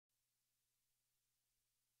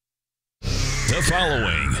The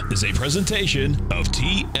following is a presentation of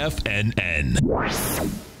TFNN.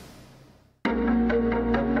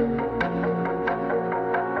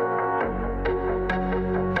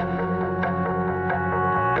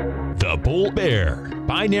 The Bull Bear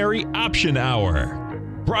Binary Option Hour.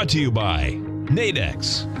 Brought to you by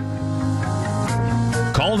Nadex.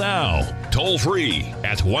 Call now, toll free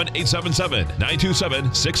at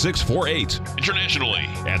 1-877-927-6648. Internationally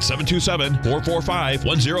at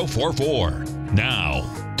 727-445-1044. Now,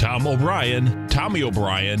 Tom O'Brien, Tommy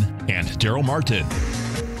O'Brien, and Daryl Martin.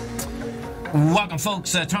 Welcome,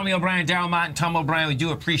 folks. Tommy O'Brien, Daryl Martin, Tom O'Brien. We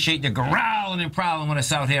do appreciate you growling and prowling with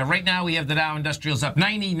us out here. Right now, we have the Dow Industrials up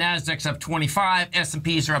 90, Nasdaq's up 25,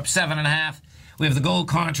 S&Ps are up 7.5. We have the gold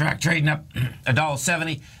contract trading up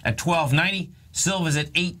 $1.70 at $12.90. Silver's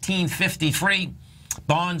at $18.53.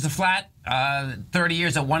 Bonds are flat. 30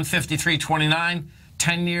 years at $153.29.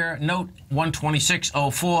 10-year note,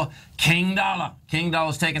 $126.04. King dollar. King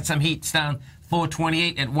dollar's taking some heat. It's down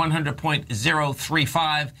 $4.28 at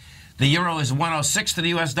 100.035. The euro is 106 to the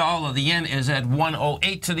U.S. dollar. The yen is at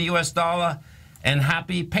 108 to the U.S. dollar. And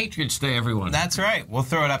happy Patriots Day, everyone. That's right. We'll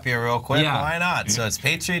throw it up here real quick. Yeah. Why not? So it's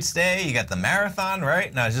Patriots Day. You got the marathon, right?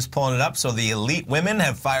 And I was just pulling it up. So the elite women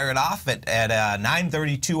have fired off at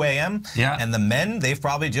 9:32 a.m. Yeah. And the men, they've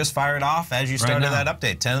probably just fired off as you started that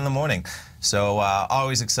update, 10 in the morning. So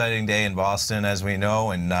always exciting day in Boston, as we know,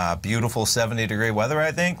 and beautiful 70-degree weather,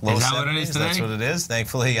 I think. Low is that 70s, what it is today? That's what it is.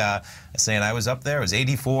 Thankfully, saying I was up there, it was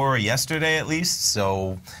 84 yesterday at least.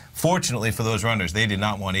 So fortunately for those runners, they did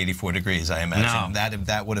not want 84 degrees, I imagine. No.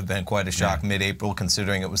 That would have been quite a shock mid-April,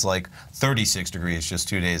 considering it was like 36 degrees just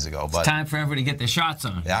 2 days ago. But it's time for everybody to get their shots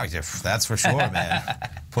on. yeah, that's for sure, man.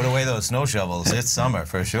 Put away those snow shovels. It's summer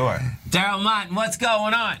for sure. Daryl Martin, what's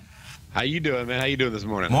going on? How you doing, man? How you doing this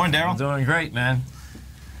morning? Morning, Daryl. I'm doing great, man.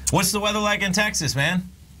 What's the weather like in Texas, man?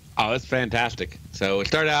 Oh, it's fantastic. So it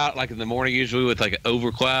started out like in the morning usually with like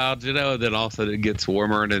over clouds, then all of a sudden it gets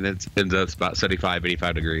warmer and then it ends up about 75,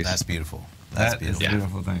 85 degrees. That's beautiful. That's beautiful. It's a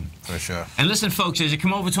beautiful thing. For sure. And listen, folks, as you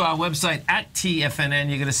come over to our website at TFNN,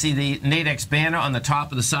 you're going to see the Nadex banner on the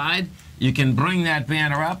top of the side. You can bring that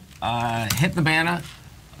banner up, hit the banner.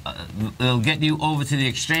 It'll get you over to the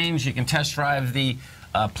exchange. You can test drive the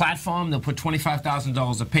platform. They'll put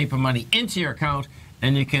 $25,000 of paper money into your account,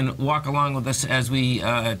 and you can walk along with us as we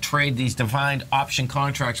trade these defined option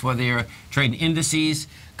contracts, whether you're trading indices,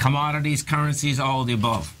 commodities, currencies, all of the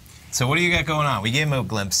above. So what do you got going on? We gave him a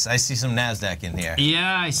glimpse. I see some NASDAQ in here.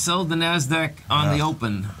 Yeah, I sold the NASDAQ on the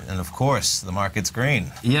open. And of course, the market's green.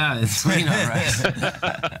 Yeah, it's green, all right.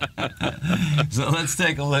 So let's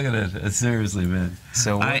take a look at it. Seriously, man.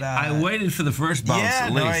 So what, I waited for the first bounce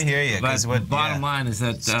at least. Yeah, no, I hear you. But bottom line is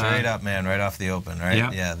that... straight up, man, right off the open, right?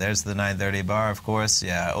 Yeah. Yeah, there's the 930 bar, of course.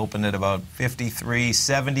 Yeah, opened at about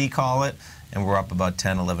 53.70, call it. And we're up about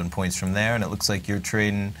 10, 11 points from there. And it looks like you're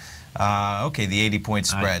trading... okay, the 80-point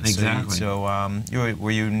spread. Exactly. So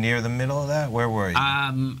were you near the middle of that? Where were you?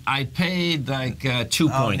 I paid like 2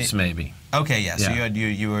 points, maybe. Okay, yeah. So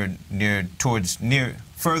you were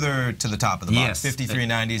further to the top of the box. Yes.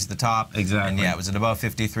 53.90 is the top. Exactly. And yeah, it was at about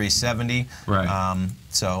 53.70. Right.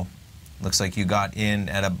 So looks like you got in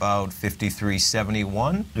at about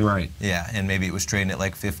 53.71. Right. Yeah, and maybe it was trading at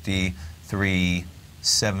like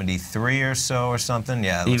 53.73 or so or something.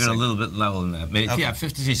 Yeah. Even a little bit lower than that. Maybe, Okay. Yeah,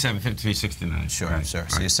 53.7, 53.69. Sure, right. sure.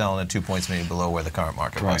 So you're selling at 2 points maybe below where the current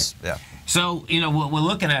market was. Yeah. So, you know, what we're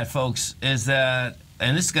looking at, folks, is that,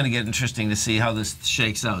 and this is going to get interesting to see how this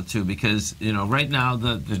shakes out, too, because, you know, right now,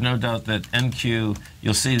 there's no doubt that NQ,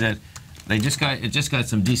 you'll see that it just got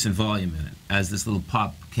some decent volume in it as this little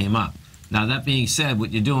pop came up. Now, that being said,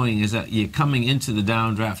 what you're doing is that you're coming into the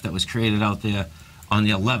downdraft that was created out there on the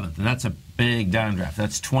 11th, and that's a big downdraft.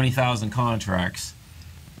 That's 20,000 contracts,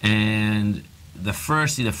 and the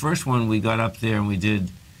first one we got up there and we did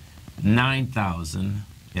 9,000.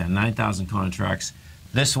 Yeah, 9,000 contracts.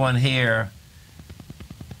 This one here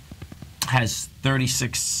has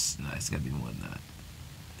 36. No, it's got to be more than that.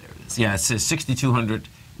 There it is. Yeah, it says 6,200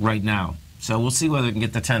 right now. So we'll see whether we can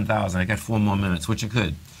get to 10,000. I got 4 more minutes, which it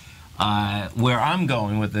could. Where I'm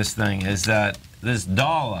going with this thing is that this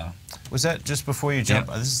dollar. Was that just before you jump?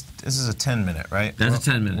 Yep. This is a 10-minute, right? That's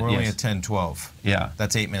a 10-minute, We're only yes. at 10:12. Yeah.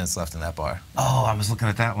 That's 8 minutes left in that bar. Oh, I was looking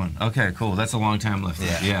at that one. Okay, cool. That's a long time left.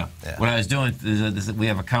 Yeah. What I was doing is we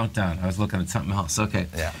have a countdown. I was looking at something else. Okay.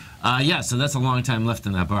 Yeah. So that's a long time left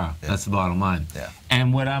in that bar. Yeah. That's the bottom line. Yeah.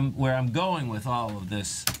 And where I'm going with all of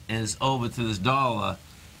this is over to this dollar,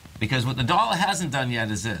 because what the dollar hasn't done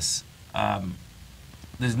yet is this.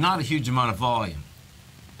 There's not a huge amount of volume.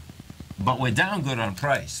 But we're down good on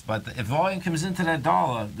price. But if volume comes into that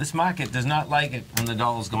dollar, this market does not like it when the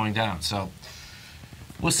dollar's going down. So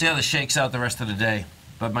We'll see how this shakes out the rest of the day.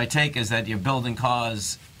 But my take is that you're building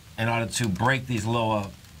cars in order to break these lower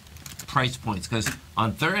price points. Because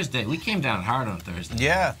on Thursday, we came down hard on Thursday.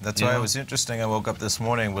 Yeah, that's why it was interesting. I woke up this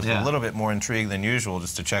morning with a little bit more intrigue than usual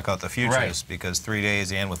just to check out the futures because 3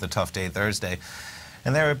 days in with a tough day Thursday.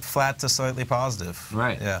 And they were flat to slightly positive.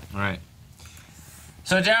 Right. Yeah. Right.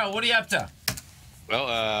 So, Darryl, what are you up to?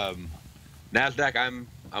 Well, NASDAQ,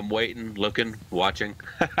 I'm waiting, looking, watching.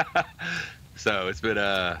 So it's been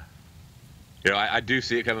I do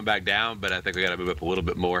see it coming back down, but I think we got to move up a little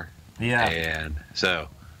bit more. Yeah. And so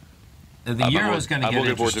the euro's going to get interesting, I'm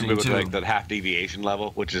looking forward to moving too. to like the half deviation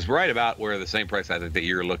level, which is right about where the same price I think that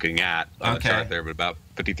you're looking at on the chart there, but about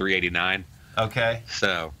 53.89. Okay.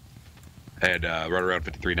 So, and right around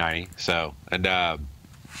 53.90. So, and I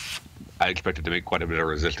expected to make quite a bit of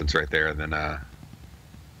resistance right there, and then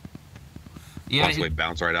possibly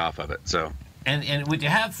bounce right off of it. So. And what you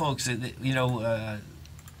have, folks,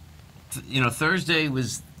 Thursday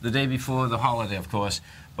was the day before the holiday, of course,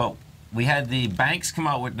 but we had the banks come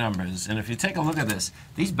out with numbers, and if you take a look at this,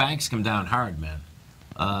 these banks come down hard, man.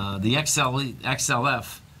 The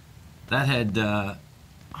XLF, that had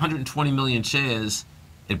 120 million shares.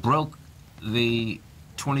 It broke the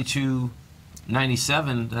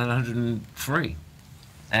 2297 at 103,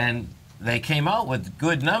 and they came out with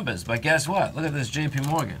good numbers. But guess what? Look at this, J.P.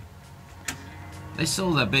 Morgan. They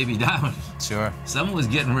sold that baby down. Sure. Someone was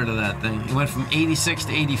getting rid of that thing. It went from 86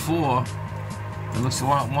 to 84. It looks a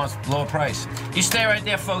lot more lower price. You stay right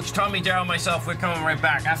there, folks. Tommy, Darryl, myself, we're coming right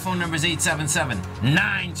back. Our phone number is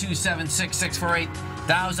 877-927-6648.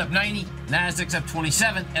 Dow's up 90, Nasdaq's up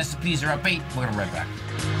 27, S&Ps are up 8. We're going to right back.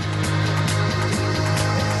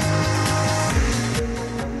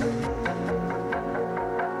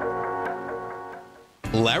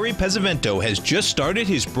 Larry Pesavento has just started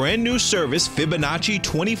his brand new service, Fibonacci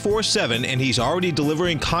 24/7, and he's already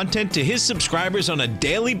delivering content to his subscribers on a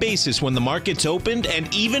daily basis when the market's opened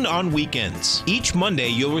and even on weekends. Each Monday,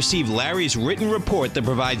 you'll receive Larry's written report that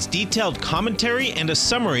provides detailed commentary and a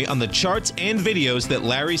summary on the charts and videos that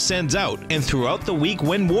Larry sends out. And throughout the week,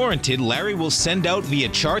 when warranted, Larry will send out via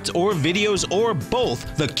charts or videos or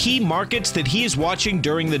both the key markets that he is watching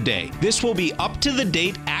during the day. This will be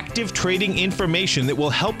up-to-the-date, active trading information that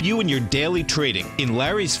will help you in your daily trading. In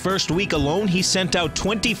Larry's first week alone, he sent out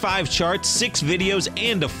 25 charts, 6 videos,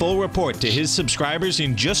 and a full report to his subscribers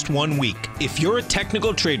in just 1 week. If you're a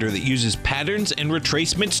technical trader that uses patterns and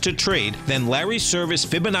retracements to trade, then Larry's service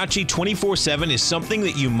Fibonacci 24/7 is something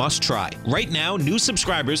that you must try. Right now, new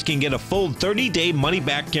subscribers can get a full 30-day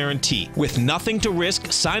money-back guarantee. With nothing to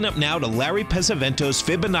risk, sign up now to Larry Pesavento's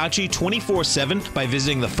Fibonacci 24/7 by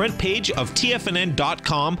visiting the front page of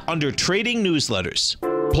TFNN.com under Trading Newsletters.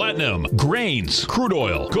 Platinum, grains, crude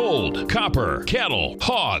oil, gold, copper, cattle,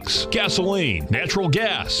 hogs, gasoline, natural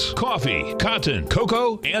gas, coffee, cotton,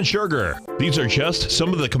 cocoa, and sugar. These are just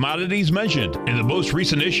some of the commodities mentioned in the most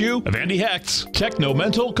recent issue of Andy Hecht's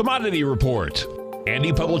Techno-Mental Commodity Report.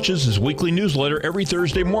 Andy publishes his weekly newsletter every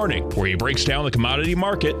Thursday morning, where he breaks down the commodity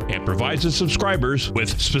market and provides his subscribers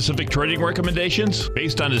with specific trading recommendations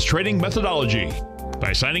based on his trading methodology.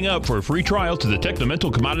 By signing up for a free trial to the Techno-Mental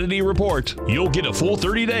Commodity Report, you'll get a full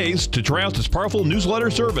 30 days to try out this powerful newsletter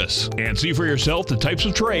service and see for yourself the types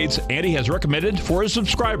of trades Andy has recommended for his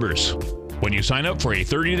subscribers. When you sign up for a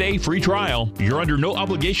 30-day free trial, you're under no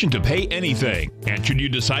obligation to pay anything. And should you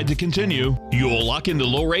decide to continue, you will lock in the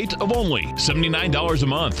low rate of only $79 a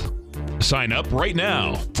month. Sign up right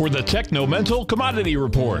now for the Techno-Mental Commodity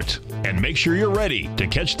Report and make sure you're ready to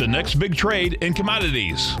catch the next big trade in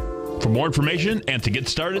commodities. For more information and to get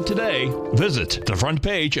started today, visit the front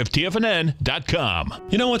page of TFNN.com.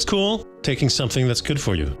 You know what's cool? Taking something that's good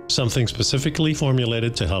for you. Something specifically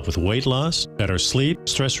formulated to help with weight loss, better sleep,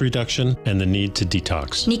 stress reduction, and the need to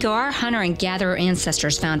detox. Nico, our hunter and gatherer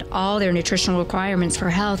ancestors found all their nutritional requirements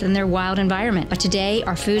for health in their wild environment. But today,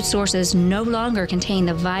 our food sources no longer contain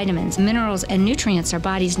the vitamins, minerals, and nutrients our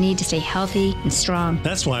bodies need to stay healthy and strong.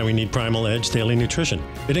 That's why we need Primal Edge Daily Nutrition.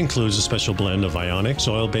 It includes a special blend of ionic,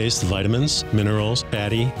 soil-based vitamins, minerals,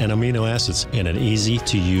 fatty, and amino acids in an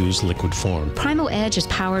easy-to-use liquid form. Primal Edge is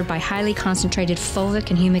powered by highly concentrated fulvic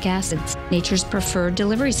and humic acids, nature's preferred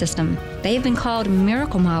delivery system. They have been called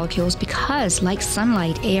miracle molecules because, like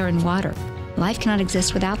sunlight, air, and water, life cannot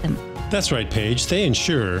exist without them. That's right, Paige. They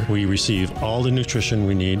ensure we receive all the nutrition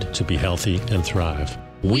we need to be healthy and thrive.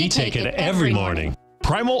 We take it every morning.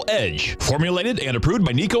 Primal Edge, formulated and approved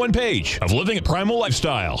by Nico and Paige of Living a Primal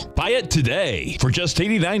Lifestyle. Buy it today for just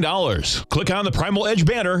 $89. Click on the Primal Edge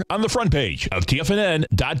banner on the front page of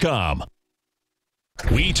TFNN.com.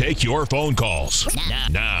 We take your phone calls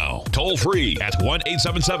now. Toll Toll free at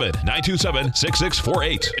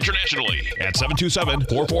 1-877-927-6648. Internationally at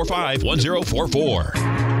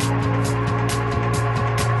 727-445-1044.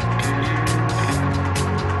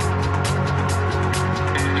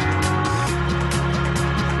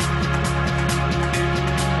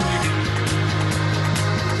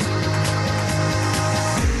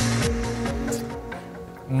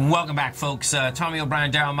 Welcome back, folks. Tommy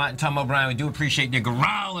O'Brien, Darryl Martin, Tom O'Brien. We do appreciate you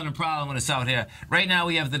growling and prowling with us out here. Right now,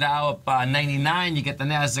 we have the Dow up 99. You get the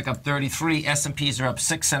Nasdaq up 33. S&Ps are up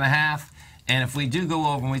 6.5. And if we do go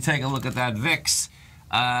over and we take a look at that VIX,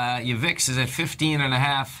 your VIX is at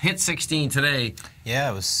 15.5. Hit 16 today.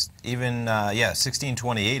 Yeah, it was even,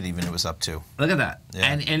 1628 even it was up to. Look at that.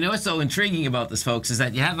 Yeah. And what's so intriguing about this, folks, is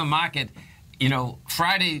that you have a market,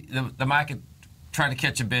 Friday, the market tried to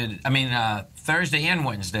catch a bid. Thursday and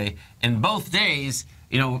Wednesday, and both days,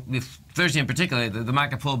 with Thursday in particular, the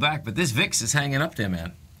market pulled back, but this VIX is hanging up there,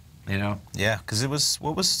 man. Yeah, because it was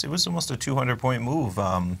almost a 200-point move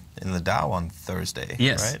in the Dow on Thursday.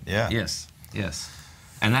 Yes. Right. Yeah. Yes.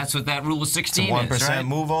 And that's what that rule of 16 it's a 1% is, right?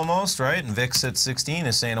 move almost, right? And VIX at 16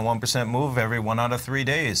 is saying a 1% move every 1 out of 3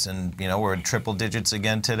 days, and we're in triple digits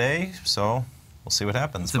again today, so. We'll see what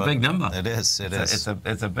happens. It's a big number. It is. It's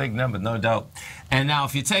a big number, no doubt. And now,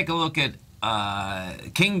 if you take a look at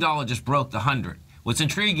King Dollar, just broke the 100. What's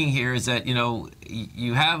intriguing here is that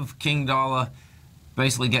you have King Dollar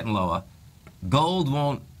basically getting lower. Gold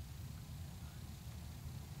won't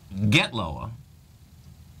get lower.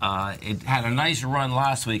 It had a nice run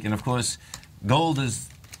last week, and of course, gold is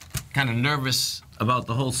kind of nervous about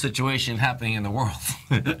the whole situation happening in the world.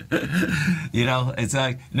 It's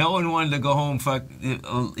like no one wanted to go home for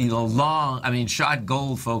shot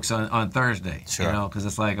gold, folks, on Thursday. Sure. Because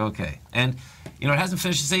it's like, okay. And it hasn't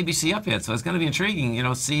finished its ABC up yet, so it's going to be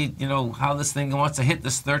intriguing, see how this thing wants to hit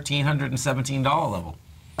this $1,317 level.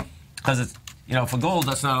 Because it's for gold,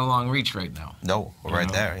 that's not a long reach right now. No, we're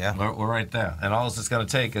right there, yeah. We're right there. And all it's going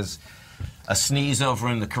to take is a sneeze over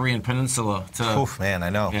in the Korean Peninsula to... Oof, man, I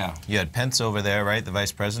know. Yeah. You had Pence over there, right? The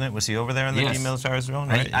vice president. Was he over there in the demilitarized zone?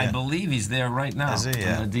 Right? I believe he's there right now. Is he?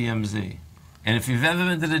 Yeah. In the DMZ. And if you've ever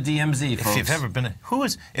been to the DMZ, folks... If you've ever been...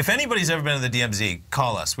 If anybody's ever been to the DMZ,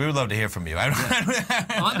 call us. We would love to hear from you. Well,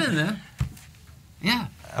 I've been there. Yeah.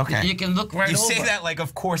 Okay. You can look right over. You say that like,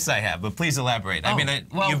 of course I have, but please elaborate.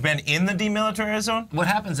 You've been in the demilitarized zone? What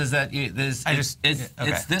happens is that it's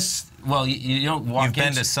this... Well, you don't walk into it.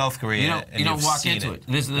 You've been to South Korea you don't walk into it.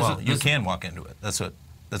 You can walk into it. That's what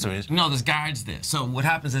it is. No, there's guards there. So what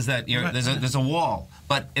happens is that there's a wall.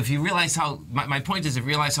 But if you realize how... My point is, if you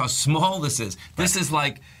realize how small this is. This is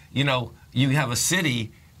like, you have a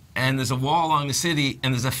city... and there's a wall along the city,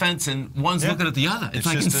 and there's a fence, and one's looking at the other. It's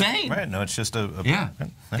like insane. Right, no, it's just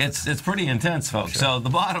it's pretty intense, folks. Sure. So the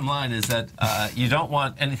bottom line is that you don't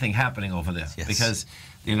want anything happening over there because,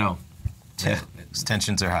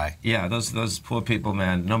 tensions are high. Yeah, those poor people,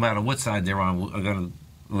 man, no matter what side they're on,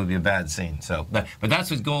 will be a bad scene. So, but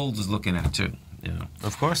that's what gold is looking at, too.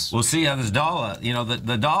 Of course. We'll see how this dollar,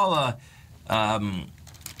 the dollar,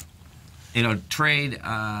 trade...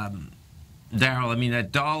 Darryl,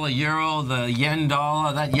 that dollar, euro, the yen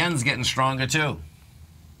dollar, that yen's getting stronger too.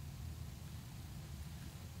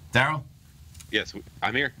 Darryl? Yes,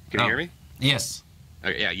 I'm here. Can you hear me? Yes.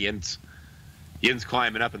 Okay, yeah, yen's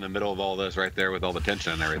climbing up in the middle of all this right there with all the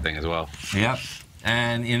tension and everything as well. Yep.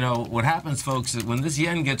 And, what happens, folks, is when this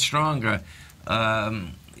yen gets stronger,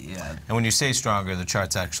 And when you say stronger, the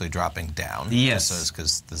chart's actually dropping down. Yes.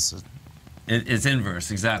 Because this is... It's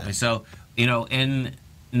inverse, exactly. Yeah. So, in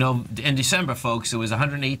December, folks, it was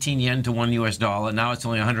 118 yen to $1 US. Now it's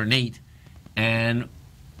only 108. And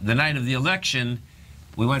the night of the election,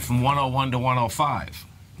 we went from 101 to 105.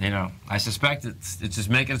 I suspect it's just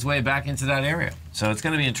making its way back into that area. So it's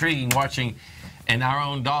going to be intriguing watching. And our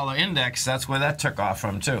own dollar index, that's where that took off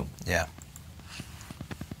from, too. Yeah.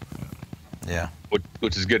 Yeah.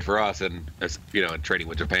 Which is good for us and in trading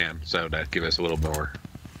with Japan. So that give us a little more...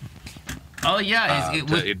 Oh, yeah.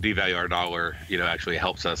 To devalue our dollar, actually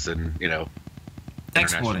helps us in,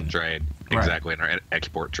 international trade. Right. Exactly, in our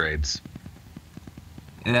export trades.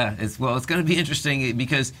 Yeah, it's going to be interesting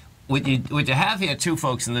because what you have here, too,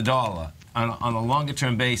 folks, in the dollar on a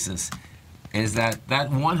longer-term basis is that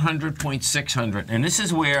 100.600, and this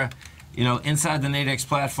is where, inside the Nadex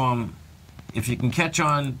platform, if you can catch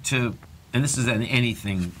on to, and this is any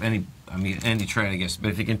trade, I guess, but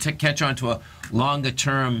if you can catch on to a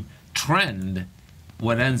longer-term trend,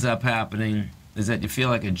 what ends up happening is that you feel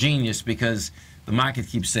like a genius because the market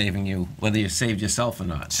keeps saving you, whether you saved yourself or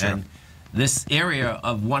not. Sure. And this area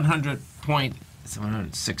of 600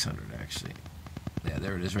 actually. Yeah,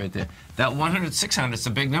 there it is right there. That 100, 600 is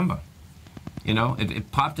a big number. You know,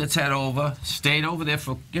 it popped its head over, stayed over there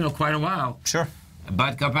for, quite a while. Sure.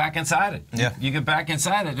 But got back inside it. Yeah. You get back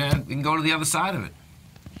inside it, and you can go to the other side of it.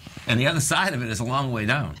 And the other side of it is a long way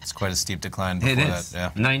down. It's quite a steep decline before it is.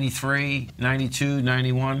 that. Yeah. 93, 92,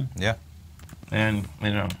 91. Yeah. And,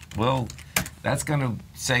 well, that's going to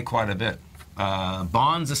say quite a bit.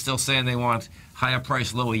 Bonds are still saying they want higher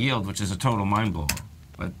price, lower yield, which is a total mind blower.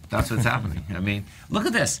 But that's what's happening. I mean, look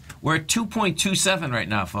at this. We're at 2.27 right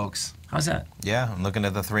now, folks. How's that? Yeah, I'm looking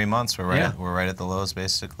at the 3 months. We're right at the lows,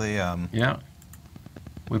 basically. Yeah.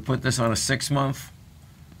 We put this on a 6-month.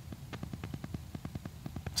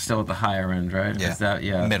 Still at the higher end, right? Yeah. Is that,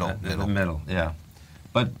 middle, yeah.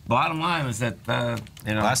 But bottom line is that,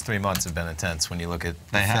 last 3 months have been intense when you look at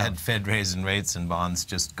the Fed raising rates and bonds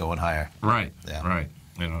just going higher. Right, yeah. Right.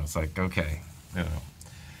 It's like, okay,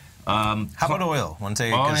 How about oil? Want to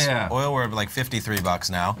tell you, because oil, we're at like $53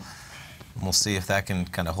 now. We'll see if that can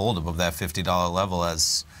kind of hold above that $50 level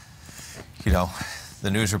as, the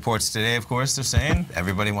news reports today, of course, they're saying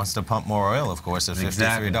everybody wants to pump more oil, of course, at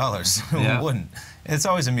 $53. Who wouldn't? It's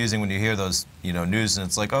always amusing when you hear those, news, and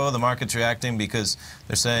it's like, oh, the market's reacting because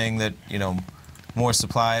they're saying that, more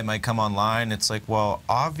supply might come online. It's like, well,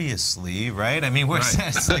 obviously, right? I mean,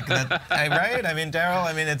 it's like that, right? I mean,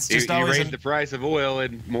 Daryl, it's just always... You raise the price of oil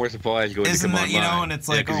and more supply is going to come online. And it's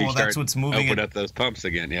like, well, that's what's moving it. Open up those pumps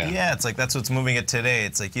again, yeah. Yeah, it's like that's what's moving it today.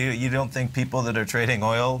 It's like you don't think people that are trading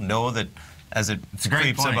oil know that as it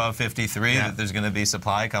creeps above 53 that there's going to be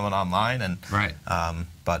supply coming online. And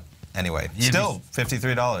but anyway, still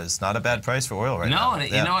 $53. Not a bad price for oil right now. No,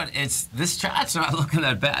 you know what? This chart's not looking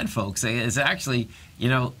that bad, folks. It's actually,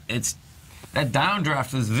 it's that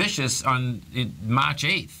downdraft was vicious on March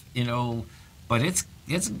 8th, but it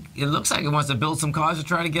looks like it wants to build some cause to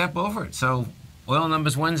try to get up over it. So oil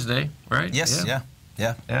numbers Wednesday, right? Yes, yeah.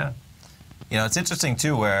 It's interesting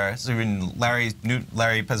too, where even Larry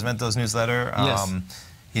Pesmento's newsletter.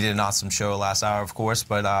 He did an awesome show last hour, of course,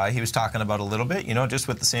 but he was talking about a little bit, just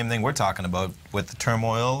with the same thing we're talking about with the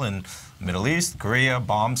turmoil in the Middle East, Korea,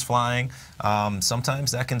 bombs flying.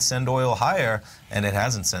 Sometimes that can send oil higher, and it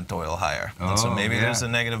hasn't sent oil higher. And so maybe there's a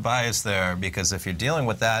negative bias there, because if you're dealing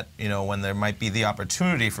with that, when there might be the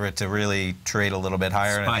opportunity for it to really trade a little bit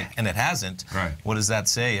higher, and it hasn't, what does that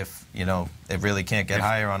say if, it really can't get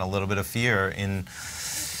higher on a little bit of fear in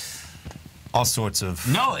all sorts of...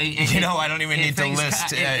 No, I don't even need to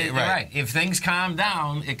list... Right. If things calm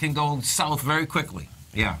down, it can go south very quickly.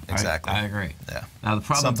 Yeah, exactly. I agree. Yeah. Now the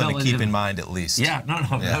probability... Something to keep in mind, at least. Yeah,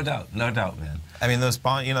 no doubt, man. I mean, those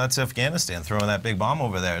bombs, that's Afghanistan throwing that big bomb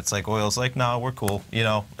over there. It's like oil's like, no, we're cool. I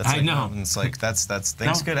know. And it's like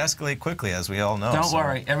things could escalate quickly, as we all know. Don't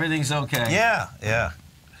worry, everything's okay. Yeah.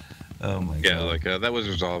 Oh my God. Yeah, that was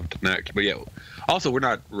resolved next. But yeah, also we're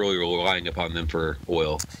not really relying upon them for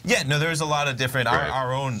oil. Yeah, no, there's a lot of different.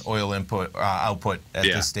 Our own oil output at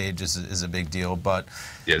this stage is a big deal, but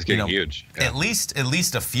it's getting huge. Yeah. At least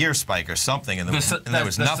a fear spike or something, and there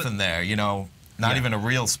was nothing there. Not even a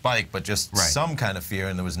real spike, but just some kind of fear,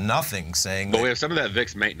 and there was nothing saying. But we have some of that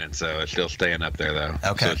VIX maintenance, so it's still staying up there, though.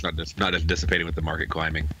 Okay. So it's not just dissipating with the market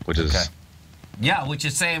climbing, which is. Okay. Yeah, which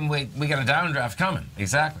is saying we got a downdraft coming.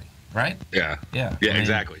 Exactly. Right? Yeah.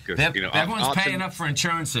 Exactly. Everyone's paying up for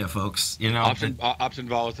insurance here, folks. Option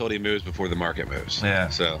volatility moves before the market moves. Yeah.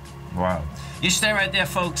 So. Wow. You stay right there,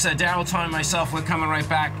 folks. Daryl, Tony, and myself, we're coming right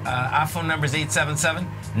back. Our phone number is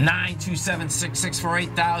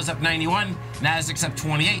 877-927-6648. Dow's up 91. Nasdaq's up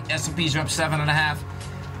 28. S&P's are up 7.5.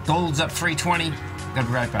 Gold's up 320. Gonna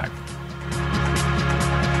be right back.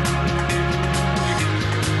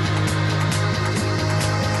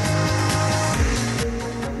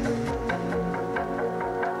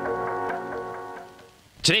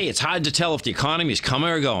 Today, it's hard to tell if the economy is coming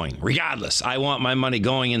or going. Regardless, I want my money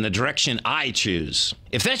going in the direction I choose.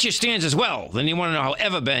 If that's your stance as well, then you want to know how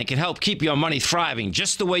Everbank can help keep your money thriving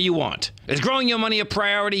just the way you want. Is growing your money a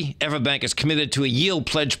priority? Everbank is committed to a yield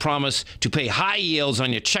pledge promise to pay high yields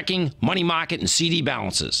on your checking, money market, and CD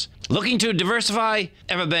balances. Looking to diversify?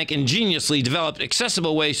 Everbank ingeniously developed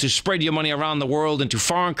accessible ways to spread your money around the world into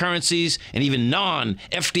foreign currencies and even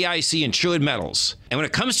non-FDIC insured metals. And when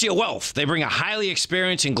it comes to your wealth, they bring a highly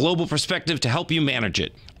experienced and global perspective to help you manage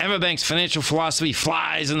it. Everbank's financial philosophy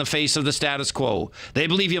flies in the face of the status quo. They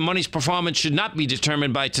believe your money's performance should not be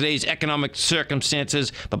determined by today's economic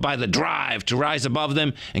circumstances, but by the drive to rise above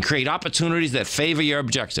them and create opportunities that favor your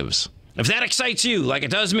objectives. If that excites you like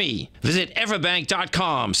it does me, visit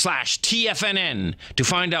everbank.com/TFNN to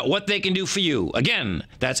find out what they can do for you. Again,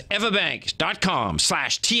 that's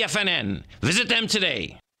everbank.com/TFNN. Visit them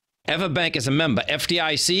today. EverBank is a member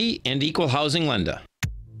FDIC and equal housing lender.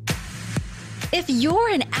 If you're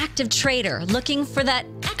an active trader looking for that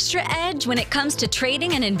extra edge when it comes to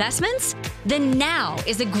trading and investments, then now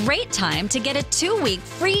is a great time to get a 2-week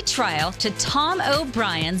free trial to Tom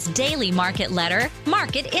O'Brien's daily market letter,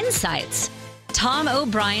 Market Insights. Tom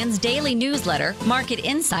O'Brien's daily newsletter, Market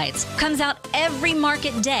Insights, comes out every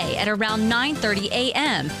market day at around 9:30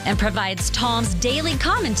 a.m. and provides Tom's daily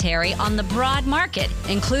commentary on the broad market,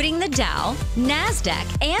 including the Dow,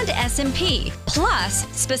 NASDAQ, and S&P, plus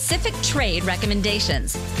specific trade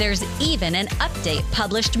recommendations. There's even an update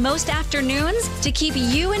published most afternoons to keep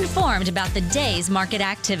you informed about the day's market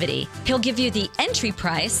activity. He'll give you the entry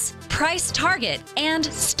price, price target, and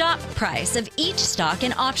stop price of each stock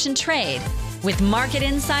and option trade. With Market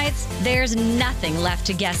Insights, there's nothing left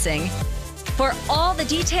to guessing. For all the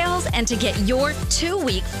details and to get your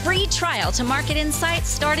 2-week free trial to Market Insights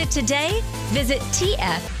started today, visit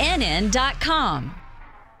TFNN.com.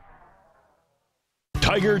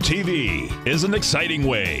 Tiger TV is an exciting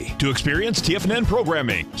way to experience TFNN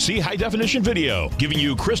programming. See high-definition video, giving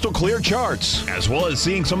you crystal clear charts, as well as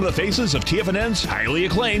seeing some of the faces of TFNN's highly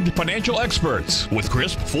acclaimed financial experts with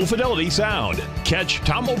crisp, full-fidelity sound. Catch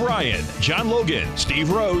Tom O'Brien, John Logan, Steve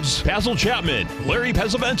Rhodes, Basil Chapman, Larry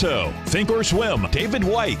Pesavento, Think or Swim, David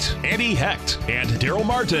White, Andy Hecht, and Daryl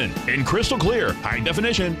Martin in crystal clear,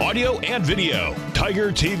 high-definition audio and video.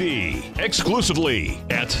 Tiger TV, exclusively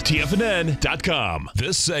at TFNN.com.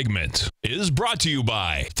 This segment is brought to you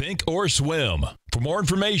by Think or Swim. For more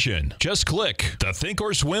information, just click the Think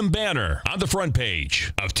or Swim banner on the front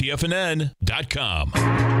page of TFNN.com.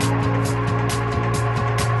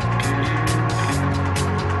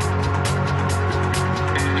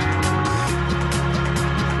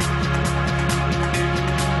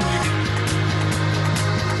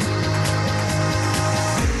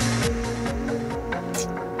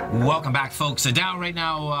 Welcome back, folks. The Dow right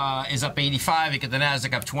now is up 85. You get the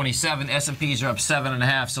Nasdaq up 27. S&Ps are up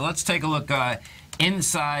 7.5. So let's take a look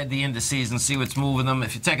inside the indices and see what's moving them.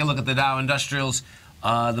 If you take a look at the Dow Industrials,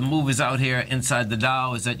 the move is out here inside the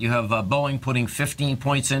Dow is that you have Boeing putting 15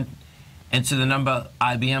 points into the number,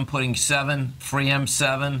 IBM putting 7, 3M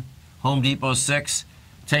 7, Home Depot 6.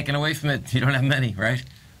 Taken away from it, you don't have many, right?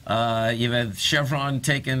 You've had Chevron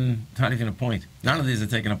taking not even a point. None of these are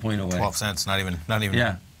taking a point away. 12 cents, not even.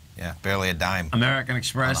 Yeah. Yeah, barely a dime. American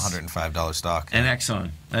Express. On a $105 stock. And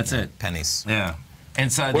Exxon. That's it. Pennies. Yeah.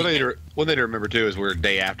 Inside one thing to remember, too, is we're a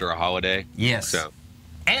day after a holiday. Yes. So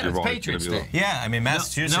and it's Patriots Day. Yeah, I mean,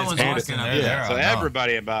 Massachusetts. No one's walking up there. So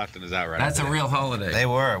everybody in Boston is out right now. That's a real holiday. They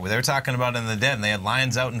were talking about it in the den. They had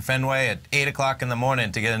lines out in Fenway at 8 o'clock in the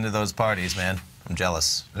morning to get into those parties, man. I'm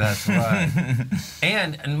jealous. That's right.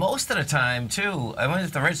 and most of the time, too, I wonder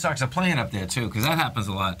if the Red Sox are playing up there, too, because that happens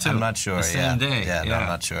a lot, too. I'm not sure, the same day. Yeah, no, I'm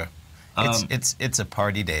not sure. It's a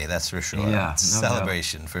party day, that's for sure. Yeah, it's a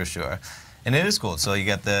celebration, for sure. And it is cool. So you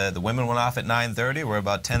got the women went off at 9:30. We're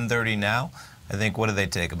about 10:30 now. I think, what do they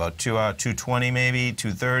take? About 2:20 maybe,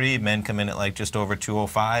 2:30. Men come in at like just over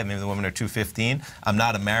 2:05. Maybe the women are 2:15. I'm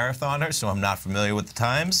not a marathoner, so I'm not familiar with the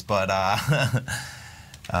times, but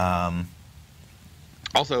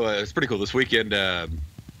also, it's pretty cool. This weekend, I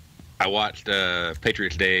watched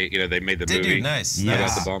Patriots Day. You know, they made the movie. Did you? Nice.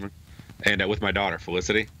 About the bombing. And with my daughter,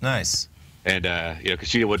 Felicity. Nice. And, you know, because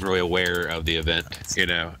she wasn't really aware of the event, you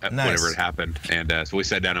know, whenever it happened. And so we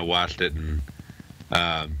sat down and watched it, and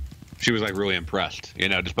she was, like, really impressed, you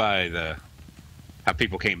know, just by how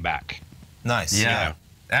people came back. Nice. Yeah. You know?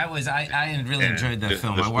 That was, I really enjoyed that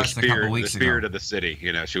film. I watched it a couple weeks ago. The spirit of the city,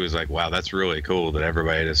 you know, she was like, wow, that's really cool that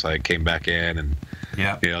everybody just, like, came back in, and,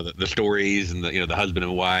 you know, the stories, and, you know, the husband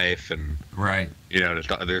and wife, and, you know,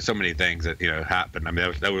 there's so many things that, you know, happened. I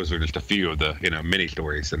mean, that was just a few of the, you know, mini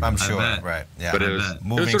stories. And, I'm sure, right, yeah. But it was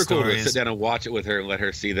sort of cool to sit down and watch it with her and let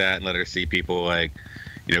her see that and let her see people, like,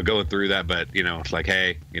 you know, going through that, but, you know, it's like,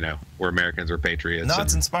 hey, you know, we're Americans, we're patriots. No,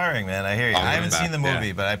 it's inspiring, man. I hear you. I haven't seen the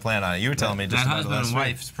movie, but I plan on it. You were telling me just that about husband and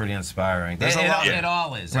wife is pretty inspiring. There's a lot. It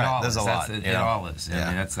all is. Right. There's a lot. It all is. I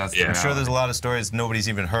mean, that's I'm sure there's a lot of stories nobody's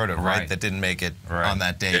even heard of, right? That didn't make it on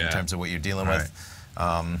that day in terms of what you're dealing with.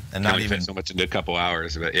 And not even so much into a couple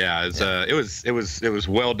hours, but it was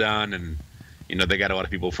well done, and you know, they got a lot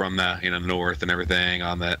of people from the, you know, north and everything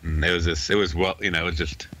on that, and it was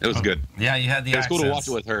good. Yeah, you had the. It was cool to watch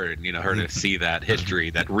it with her, and you know, her to see that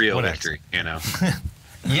history, that real history, you know.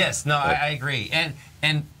 Yes, no, I agree,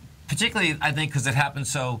 and particularly I think because it happened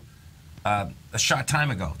so a short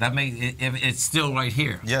time ago. That it's still right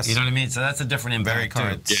here. Yes, you know what I mean. So that's a different impact. Very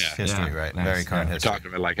current history, right? Nice. Very current history. Talking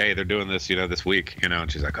about like, hey, they're doing this, you know, this week, you know, and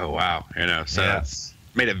she's like, oh wow, you know, so it's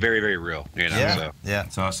made it very, very real, you know. Yeah,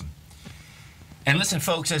 it's awesome. And listen,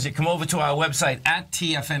 folks, as you come over to our website at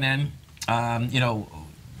TFNN, you know,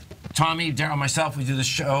 Tommy, Daryl, myself, we do this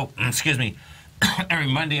show, excuse me, every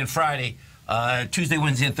Monday and Friday. Tuesday,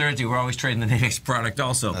 Wednesday, and Thursday, we're always trading the Nadex product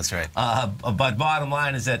also. That's right. But bottom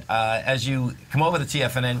line is that as you come over to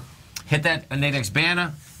TFNN, hit that Nadex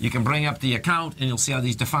banner, you can bring up the account, and you'll see how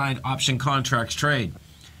these defined option contracts trade.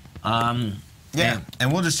 Yeah,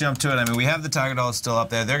 and we'll just jump to it. I mean, we have the Tiger Dolls still up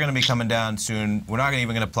there. They're going to be coming down soon. We're not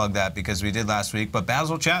even going to plug that because we did last week. But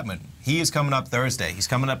Basil Chapman, he is coming up Thursday. He's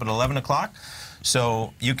coming up at 11 o'clock.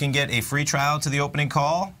 So you can get a free trial to the opening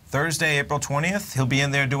call Thursday, April 20th. He'll be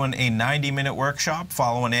in there doing a 90-minute workshop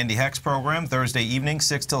following Andy Heck's program Thursday evening,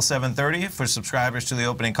 6 till 7:30 for subscribers to the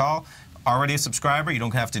opening call. Already a subscriber, you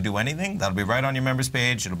don't have to do anything. That'll be right on your members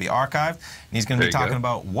page. It'll be archived. And he's going to be talking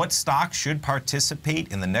about what stocks should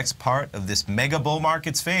participate in the next part of this mega bull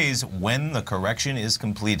markets phase when the correction is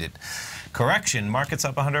completed. Correction, market's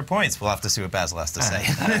up 100 points. We'll have to see what Basil has to say.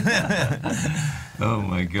 Oh,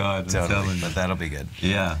 my God. Totally, but that'll be good.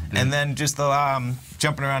 Yeah. And then just the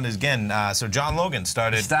jumping around again, so John Logan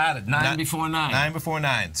started 9 before 9. 9 before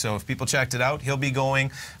 9. So if people checked it out, he'll be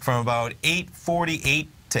going from about 8:48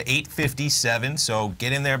 to 8:57, so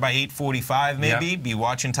get in there by 8:45 maybe. Yep. Be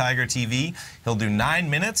watching Tiger TV. He'll do 9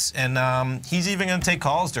 minutes, and he's even going to take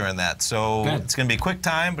calls during that. So it's going to be a quick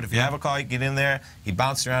time, but if you have a call, you get in there. He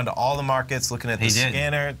bounced around to all the markets, looking at the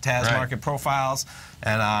scanner, TAS market profiles,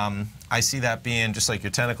 and I see that being just like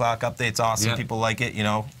your 10 o'clock update's awesome. Yep. People like it, you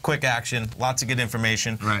know, quick action, lots of good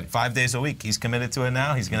information. 5 days a week. He's committed to it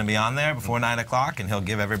now. He's going to be on there before 9 o'clock, and he'll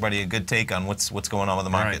give everybody a good take on what's going on with the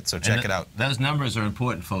market. So check it out. Those numbers are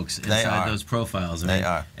important, folks, inside those profiles. I mean, they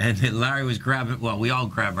are. And Larry was grabbing, well, we all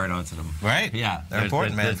grab right onto them. Right? Yeah. They're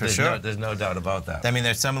important, man, for sure. There's no doubt about that. I mean,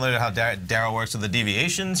 they're similar to how Daryl works with the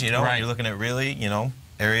deviations, you know, when you're looking at really, you know,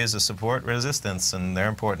 areas of support, resistance, and they're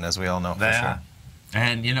important, as we all know, for sure.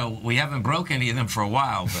 And, you know, we haven't broke any of them for a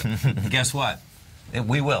while, but guess what?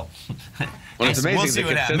 We will. Well, it's amazing. We'll see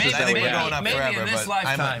what happens. I think we're going up maybe forever. In this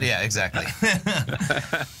lifetime. Yeah, exactly.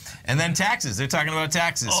 And then taxes. They're talking about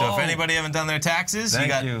taxes. So if anybody haven't done their taxes, you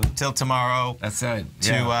got till tomorrow. That's right.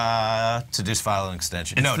 To just file an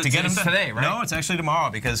extension. No, to get them done today, right? No, it's actually tomorrow,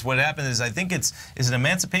 because what happened is I think is it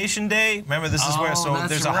Emancipation Day? Remember, this is where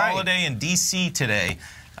there's a holiday in D.C. today.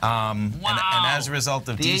 And as a result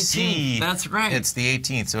of D.C., that's right. It's the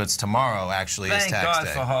 18th, so it's tomorrow, actually, is tax day. Thank God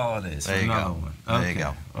for holidays. There you go. Okay. There you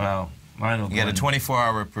go. Well, mine will you get a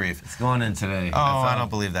 24-hour reprieve. It's going in today. Oh, I don't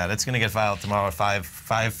believe that. It's going to get filed tomorrow at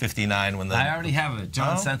 5:59 when the... I already have it.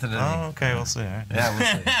 John sent it to me. Oh, okay, we'll see. All right. Yeah, we'll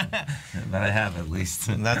see. But I have at least.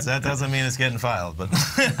 That doesn't mean it's getting filed, but...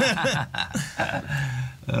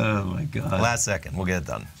 Oh, my God. Last second, we'll get it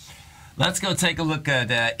done. Let's go take a look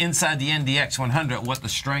at inside the NDX 100, what the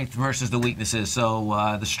strength versus the weakness is.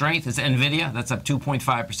 So the strength is NVIDIA. That's up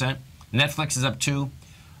 2.5%. Netflix is up 2.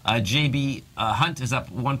 JB Hunt is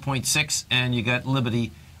up 1.6. And you got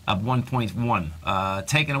Liberty up 1.1.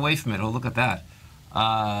 Taken away from it, oh, look at that.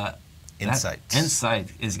 Insight.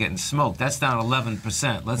 Insight is getting smoked. That's down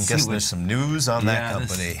 11%. Let's see. There's some news on that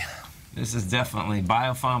company. This is definitely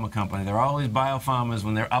biopharma company. They're always biopharmas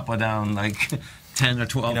when they're up or down like 10 or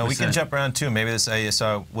 12%. You know, we can jump around too. Maybe this.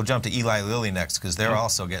 So we'll jump to Eli Lilly next, because they're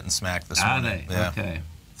also getting smacked this morning. Are they? Yeah. Okay.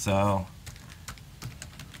 So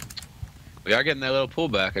we are getting that little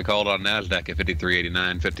pullback. I called on Nasdaq at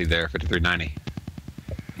 53.89, 50 there, 53.90.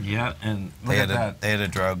 Yeah, and look at that. They had a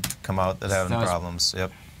drug come out that had problems.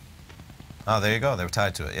 Yep. Oh, there you go. They were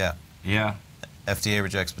tied to it. Yeah. Yeah. FDA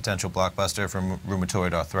rejects potential blockbuster from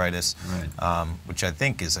rheumatoid arthritis, which I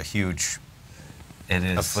think is a huge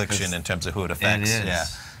affliction in terms of who it affects. It is. Yeah.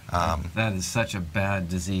 That is such a bad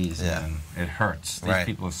disease, man. It hurts. These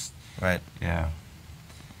people. Yeah.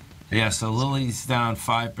 Yeah, so Lilly's down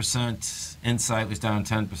 5%. Insight was down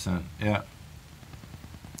 10%. Yeah.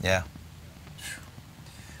 Yeah.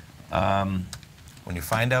 When you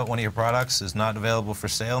find out one of your products is not available for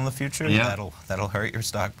sale in the future, that'll hurt your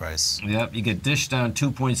stock price. Yep, you get Dish down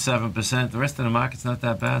 2.7%. The rest of the market's not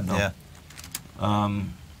that bad, though. Yeah.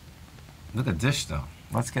 Look at Dish, though.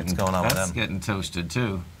 What's going on with them? That's getting toasted,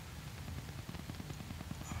 too.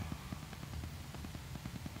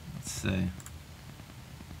 Let's see.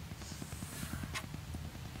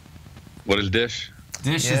 What is Dish?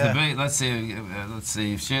 Dish is the big. Let's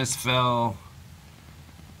see. Shares fell.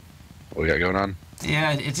 What we got going on?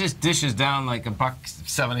 Yeah, it just Dish is down like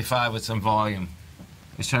 $1.75 with some volume.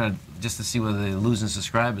 I was trying to see whether they're losing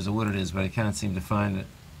subscribers or what it is, but I can't seem to find it.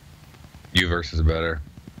 Uverse is better.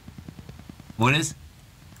 What is?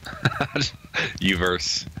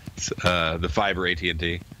 Uverse, the fiber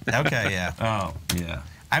AT&T. Okay, yeah. Oh, yeah.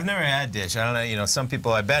 I've never had Dish. I don't know. You know, some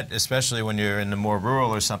people, I bet, especially when you're in the more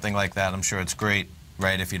rural or something like that, I'm sure it's great,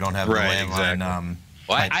 right? If you don't have the landline. Exactly.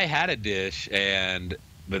 Well, I had a Dish,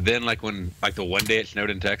 but then like the one day it snowed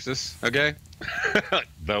in Texas, okay,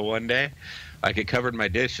 the one day, like it covered my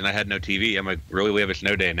dish and I had no TV. I'm like, really, we have a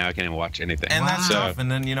snow day and now I can't even watch anything. And that's tough. And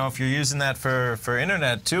then, you know, if you're using that for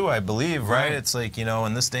internet too, I believe, right? It's like, you know,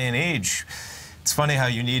 in this day and age, it's funny how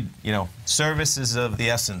you need, you know, service is of the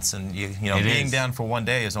essence, and you know, being down for one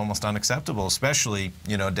day is almost unacceptable, especially,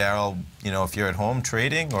 you know, Daryl, you know, if you're at home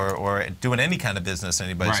trading or doing any kind of business,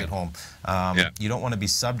 anybody's at home, you don't want to be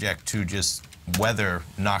subject to just weather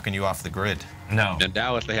knocking you off the grid. No. In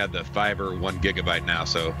Dallas, they have the fiber 1 gigabyte now,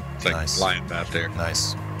 so it's like flying fast there.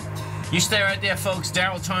 Nice. You stay right there, folks.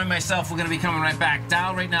 Daryl, Tommy, myself, we're going to be coming right back.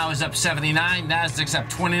 Dow right now is up 79. Nasdaq's up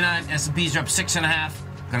 29. S&P's are up 6.5.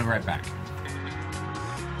 Going to be right back.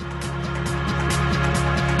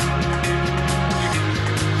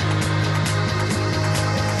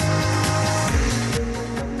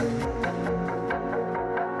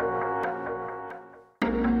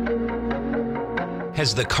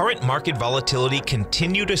 Has the current market volatility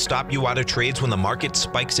continued to stop you out of trades when the market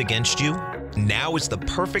spikes against you? Now is the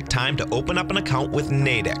perfect time to open up an account with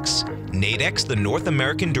Nadex. Nadex, the North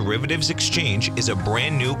American Derivatives Exchange, is a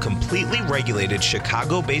brand new, completely regulated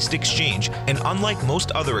Chicago-based exchange, and unlike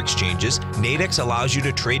most other exchanges, Nadex allows you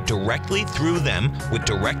to trade directly through them with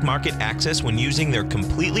direct market access when using their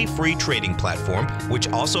completely free trading platform, which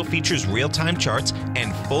also features real-time charts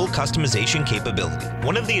and full customization capability.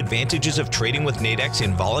 One of the advantages of trading with Nadex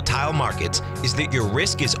in volatile markets is that your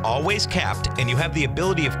risk is always capped and you have the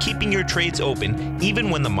ability of keeping your trades open even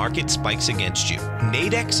when the market spikes against you.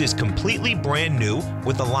 Nadex is completely brand new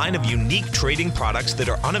with a line of unique trading products that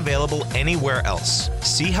are unavailable anywhere else.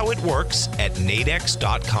 See how it works at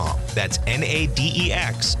nadex.com. That's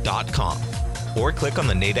Nadex.com. Or click on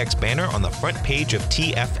the Nadex banner on the front page of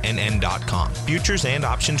TFNN.com. Futures and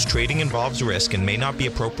options trading involves risk and may not be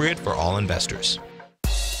appropriate for all investors.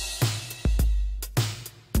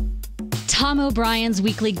 Tom O'Brien's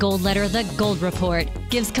weekly gold letter, The Gold Report,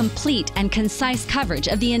 gives complete and concise coverage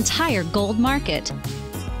of the entire gold market.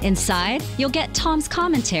 Inside, you'll get Tom's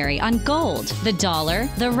commentary on gold, the dollar,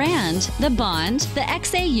 the rand, the bond, the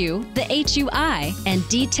XAU, the HUI, and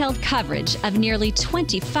detailed coverage of nearly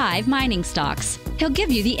 25 mining stocks. He'll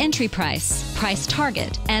give you the entry price, price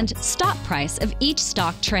target, and stop price of each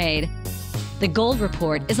stock trade. The Gold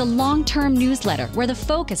Report is a long-term newsletter where the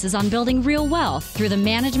focus is on building real wealth through the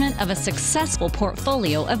management of a successful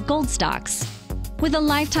portfolio of gold stocks. With a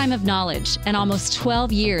lifetime of knowledge and almost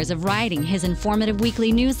 12 years of writing his informative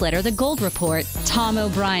weekly newsletter, The Gold Report, Tom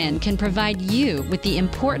O'Brien can provide you with the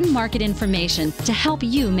important market information to help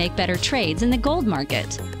you make better trades in the gold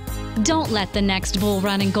market. Don't let the next bull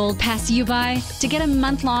run in gold pass you by. To get a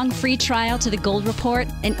month-long free trial to The Gold Report,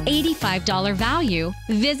 an $85 value,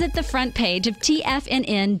 visit the front page of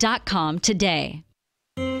TFNN.com today.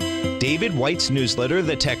 David White's newsletter,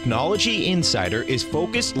 The Technology Insider, is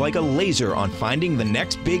focused like a laser on finding the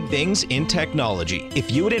next big things in technology. If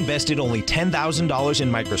you had invested only $10,000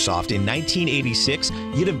 in Microsoft in 1986,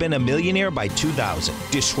 you'd have been a millionaire by 2000.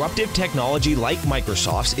 Disruptive technology like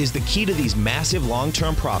Microsoft's is the key to these massive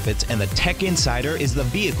long-term profits, and the Tech Insider is the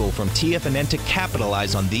vehicle from TFNN to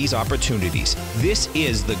capitalize on these opportunities. This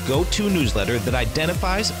is the go-to newsletter that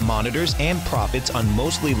identifies, monitors, and profits on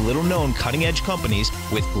mostly little-known cutting-edge companies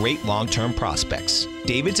with great long-term prospects.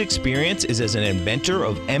 David's experience is as an inventor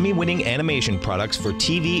of Emmy-winning animation products for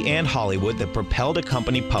TV and Hollywood that propelled a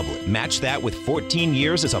company public. Match that with 14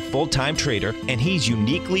 years as a full-time trader, and he's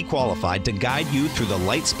uniquely qualified to guide you through the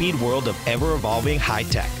light-speed world of ever-evolving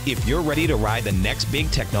high-tech. If you're ready to ride the next big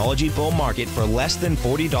technology bull market for less than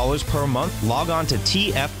 $40 per month, log on to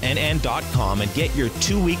TFNN.com and get your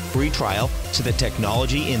 2-week free trial to the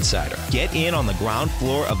Technology Insider. Get in on the ground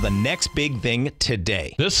floor of the next big thing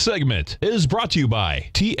today. This segment is brought to you by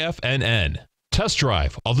TFNN. Test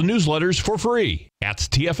drive all the newsletters for free at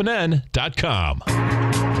TFNN.com.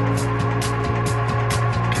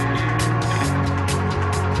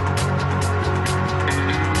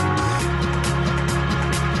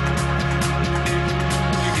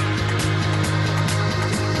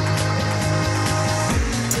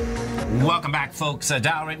 Welcome back. back, folks.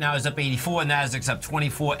 Dow right now is up 84, Nasdaq's up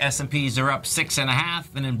 24, S&Ps are up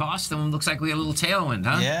 6.5, and in Boston, looks like we got a little tailwind,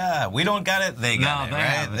 huh? Yeah, we don't got it, they got it,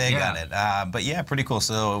 right? They got it. But yeah, pretty cool.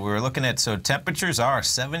 So we were looking at, so temperatures are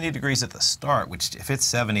 70 degrees at the start, which if it's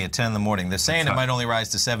 70 at 10 in the morning, they're saying it might only rise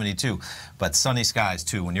to 72, but sunny skies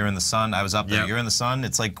too. When you're in the sun, I was up there, you're in the sun,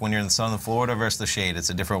 it's like when you're in the sun in Florida versus the shade. It's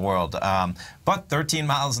a different world. But 13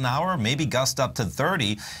 miles an hour, maybe gust up to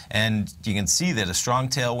 30, and you can see that a strong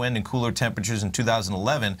tailwind and cooler temperatures in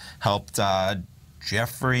 2011 helped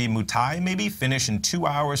Jeffrey Mutai maybe finish in 2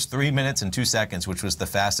 hours, 3 minutes, and 2 seconds, which was the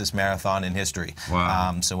fastest marathon in history.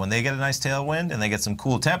 Wow. So when they get a nice tailwind and they get some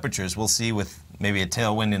cool temperatures, we'll see with maybe a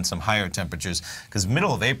tailwind and some higher temperatures, because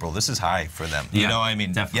middle of April, this is high for them. Yeah, you know, I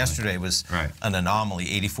mean, definitely. Yesterday was an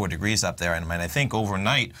anomaly, 84 degrees up there, and I mean, I think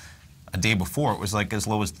overnight, a day before, it was like as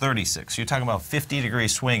low as 36. You're talking about 50-degree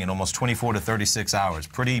swing in almost 24 to 36 hours.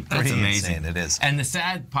 Pretty amazing. insane. It is. And the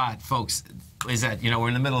sad part, folks, is that, you know, we're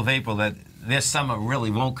in the middle of April, that this summer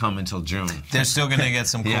really won't come until June. They're still going to get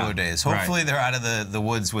some cooler days. Hopefully, right. they're out of the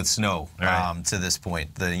woods with snow to this point.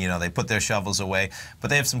 You know, they put their shovels away, but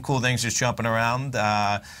they have some cool things just jumping around.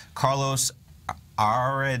 Carlos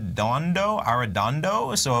Arredondo,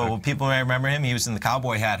 so people may remember him. He was in the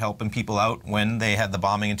cowboy hat helping people out when they had the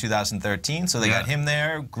bombing in 2013. So they got him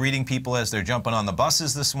there greeting people as they're jumping on the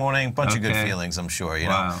buses this morning. Bunch of good feelings, I'm sure, you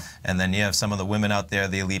know. And then you have some of the women out there,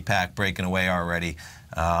 the elite pack, breaking away already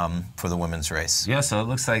for the women's race. Yeah, so it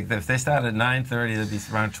looks like if they start at 9:30, it'll be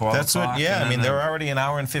around 12 That's o'clock. what, I mean, they're already an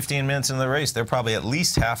hour and 15 minutes into the race. They're probably at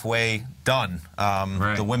least halfway done.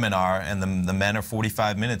 The women are, and the men are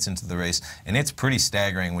 45 minutes into the race. And it's pretty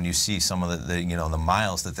staggering when you see some of the you know, the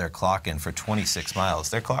miles that they're clocking for 26 miles.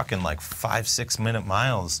 They're clocking like 5-6 minute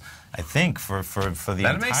miles, I think, for the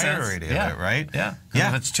entirety of it, right? Yeah.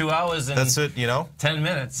 Yeah. That's 2 hours and that's it, you know, 10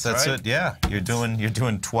 minutes. That's it, yeah. You're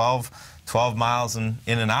doing 12 miles in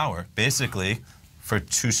an hour, basically, for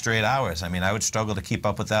 2 straight hours. I mean, I would struggle to keep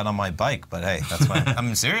up with that on my bike, but hey, that's why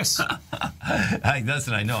I'm serious. That's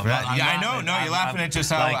what I know. I know. No, you're laughing at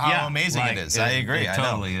just how amazing it is. I agree. It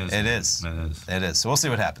totally is. It is. It is. So we'll see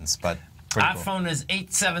what happens, but our phone is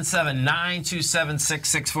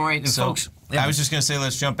 877-927-6648. And so, folks, I was just going to say,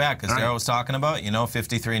 let's jump back, because Darryl was talking about, you know,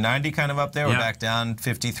 53.90 kind of up there. We're back down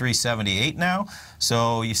 53.78 now.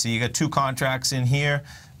 So you see you got 2 contracts in here.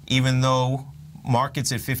 Even though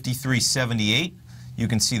market's at 53.78, you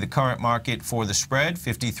can see the current market for the spread,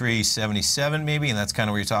 53.77 maybe, and that's kind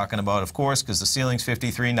of what you're talking about, of course, because the ceiling's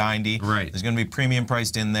 53.90. Right. There's going to be premium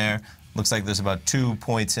priced in there. Looks like there's about 2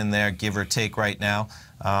 points in there, give or take right now.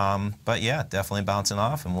 But yeah, definitely bouncing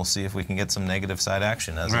off, and we'll see if we can get some negative side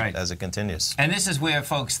action as it continues. And this is where,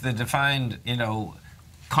 folks, the defined, you know,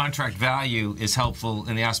 contract value is helpful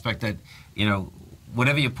in the aspect that, you know,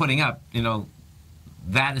 whatever you're putting up, you know,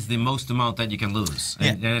 that is the most amount that you can lose.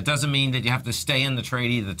 And it doesn't mean that you have to stay in the trade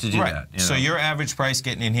either to do that. You know? So your average price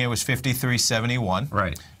getting in here was 53.71.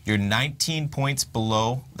 Right. You're 19 points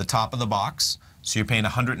below the top of the box, so you're paying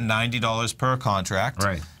 $190 per contract.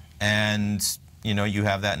 Right. And you know, you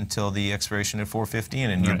have that until the expiration at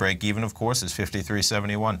 4:15, and your break even, of course, is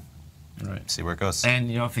 53.71. Right. See where it goes. And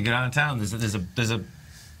you know, if you get out of town, there's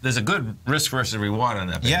a good risk versus reward on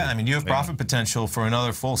that. Baby. Yeah, I mean, you have profit potential for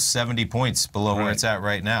another full 70 points below where it's at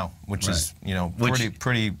right now, which is, you know,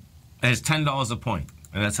 pretty. And it's $10 a point,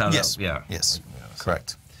 and that's how. Yes. Yes.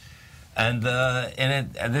 Correct. And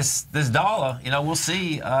this dollar, you know, we'll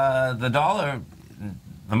see the dollar.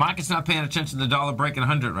 The market's not paying attention to the dollar breaking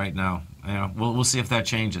 100 right now. You know, we'll see if that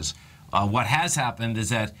changes. What has happened is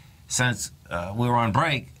that since we were on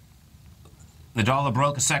break, the dollar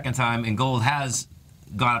broke a second time, and gold has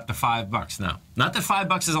got up to $5 now. Not that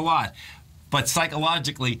 $5 is a lot, but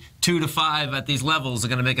psychologically, 2 to 5 at these levels are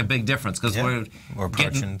going to make a big difference, because we're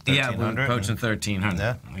approaching 1,300. Yeah, we're approaching 1,300.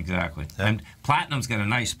 Yeah. Exactly. Yeah. And platinum's got a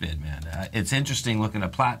nice bid, man. It's interesting looking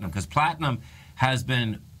at platinum, because platinum has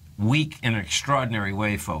been weak in an extraordinary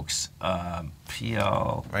way, folks.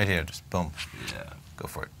 PL. Right here, just boom. Yeah. Go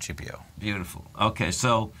for it. GPO. Beautiful. Okay,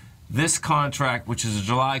 so this contract, which is a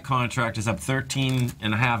July contract, is up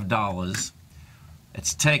 $13.50.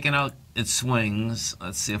 It's taken out its swings.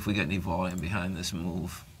 Let's see if we get any volume behind this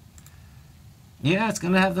move. Yeah, it's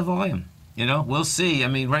going to have the volume. You know, we'll see. I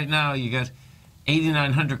mean, right now you got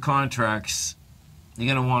 8,900 contracts. You're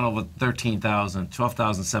going to want over 13,000,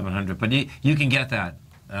 12,700. But you can get that.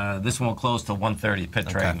 This won't close till 1:30 pit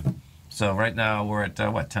trading. So right now we're at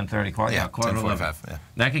what, 10:30 quarter? Yeah, quarter 10:45. Yeah.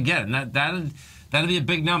 That could get it. And that'll be a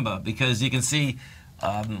big number, because you can see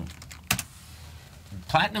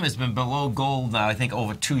platinum has been below gold now, I think,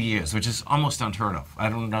 over 2 years, which is almost unheard of. I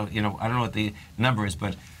don't know, you know, I don't know what the number is,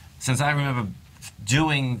 but since I remember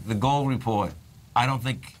doing the gold report I don't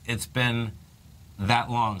think it's been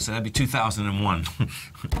that long. So that'd be 2001,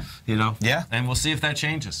 you know? Yeah. And we'll see if that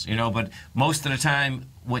changes, you know? But most of the time,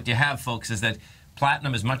 what you have, folks, is that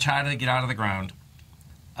platinum is much harder to get out of the ground.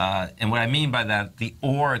 And what I mean by that, the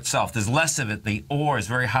ore itself, there's less of it. The ore is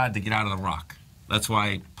very hard to get out of the rock. That's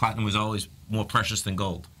why platinum was always more precious than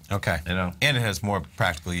gold. Okay. You know? And it has more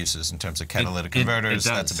practical uses in terms of catalytic converters.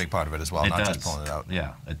 That's a big part of it as well, not just pulling it out.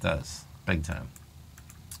 Yeah, it does. Big time.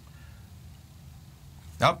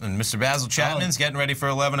 Oh, and Mr. Basil Chapman's getting ready for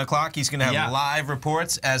 11 o'clock. He's going to have live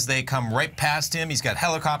reports as they come right past him. He's got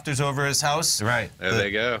helicopters over his house. Right. There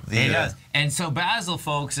they go. He does. And so Basil,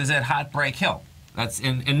 folks, is at Heartbreak Hill. That's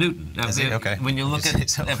in Newton. Okay. When you look at,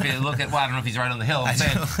 if you look at, well, I don't know if he's right on the hill. I'm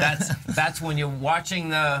saying that's when you're watching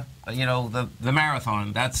the, you know, the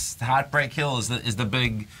marathon. That's Heartbreak Hill is the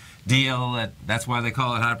big deal. That's why they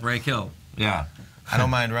call it Heartbreak Hill. Yeah. I don't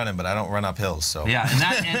mind running, but I don't run up hills. So yeah,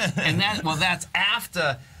 and that's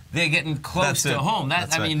after they're getting close to home.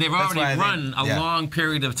 I mean, they've already run a long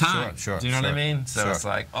period of time. Sure. Do you know what I mean? So it's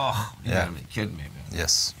like, oh, you gotta be kidding me, man.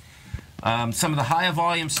 Yes. Some of the higher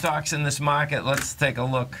volume stocks in this market, let's take a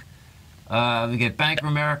look. We get Bank of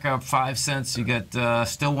America up 5 cents. You get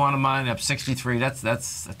Stillwater Mine up 63. That's a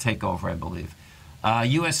takeover, I believe.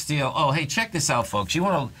 U.S. Steel. Oh, hey, check this out, folks.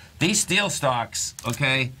 These steel stocks,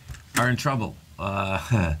 okay, are in trouble.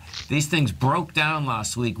 These things broke down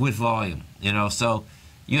last week with volume, you know. So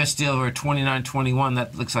U.S. Steel were at 29.21.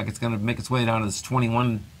 That looks like it's going to make its way down to this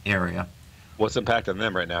 21 area. What's the impact on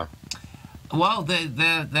them right now? Well,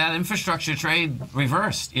 that infrastructure trade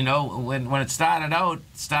reversed. You know, when it started out,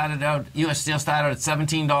 U.S. Steel started at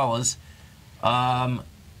 $17,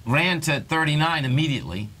 ran to 39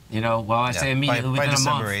 immediately. You know, well, I say immediately by within a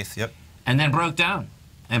December month. 8th, yep. And then broke down,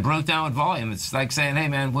 with volume. It's like saying, hey,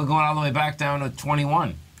 man, we're going all the way back down to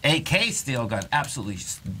 21. AK Steel got absolutely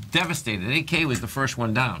devastated. AK was the first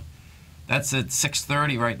one down. That's at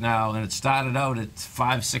 630 right now, and it started out at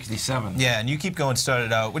 567. Yeah, and you keep going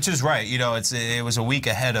started out, which is right. You know, it was a week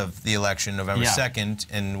ahead of the election, November 2nd,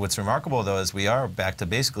 and what's remarkable, though, is we are back to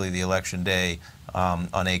basically the election day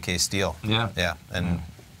on AK Steel. Yeah. Yeah, and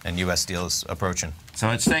U.S. Steel is approaching. So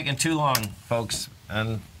it's taken too long, folks,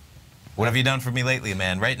 and... What have you done for me lately,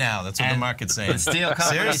 man? Right now, that's what the market's saying. The steel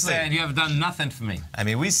company is saying, you have done nothing for me. I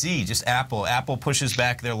mean, we see just Apple. Apple pushes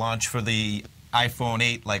back their launch for the iPhone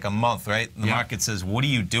 8 like a month, right? And the market says, what are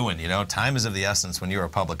you doing? You know, time is of the essence when you're a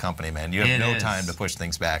public company, man. You have no time to push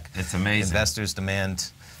things back. It's amazing. Investors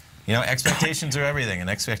demand, you know, expectations are everything, and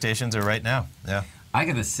expectations are right now. Yeah. I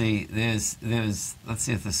got to see, there's, let's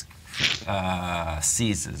see if this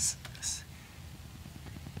seizes.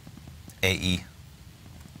 AE.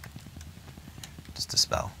 Just a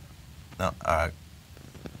spell. No, no.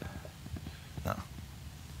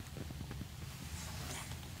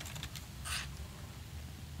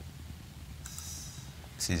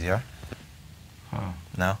 CZR? Huh.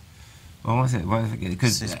 No? What was it?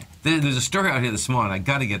 Because there's a story out here this morning. I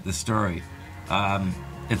got to get this story.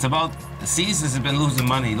 It's about Caesars have been losing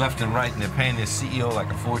money left and right, and they're paying their CEO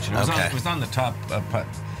like a fortune. It was on the top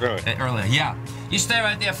earlier. Yeah. You stay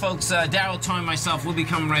right there, folks. Darryl, Tom, and myself, we'll be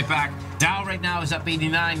coming right back. Dow right now is up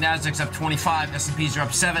 89. Nasdaq's up 25. S&Ps are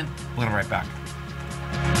up 7. We'll be right back.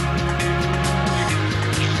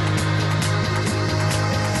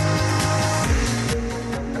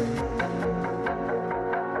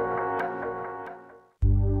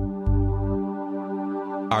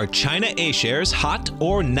 Are China A shares hot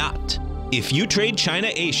or not? If you trade China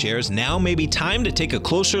A shares, now may be time to take a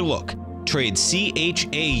closer look. Trade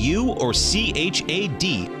CHAU or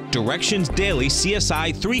CHAD, Directions Daily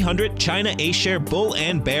CSI 300 China A Share Bull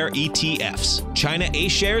and Bear ETFs. China A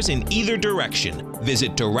shares in either direction.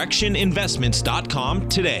 Visit directioninvestments.com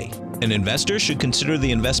today. An investor should consider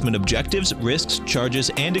the investment objectives, risks, charges,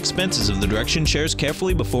 and expenses of the Direction shares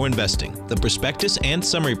carefully before investing. The prospectus and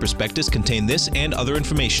summary prospectus contain this and other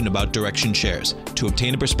information about Direction shares. To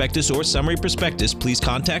obtain a prospectus or summary prospectus, please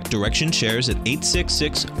contact Direction shares at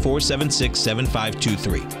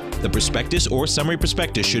 866-476-7523. The prospectus or summary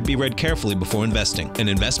prospectus should be read carefully before investing. An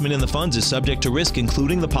investment in the funds is subject to risk,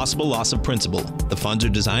 including the possible loss of principal. The funds are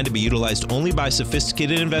designed to be utilized only by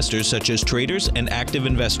sophisticated investors such as traders and active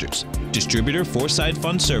investors. Distributor Foreside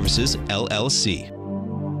Fund Services, LLC.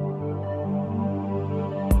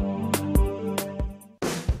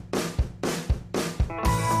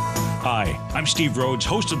 Hi, I'm Steve Rhodes,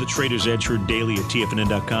 host of the Trader's Edge heard daily at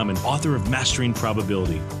TFNN.com and author of Mastering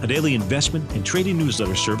Probability, a daily investment and trading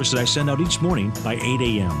newsletter service that I send out each morning by 8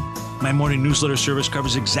 a.m. My morning newsletter service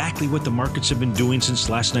covers exactly what the markets have been doing since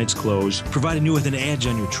last night's close, providing you with an edge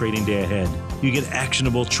on your trading day ahead. you get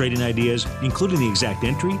actionable trading ideas, including the exact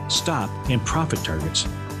entry, stop, and profit targets.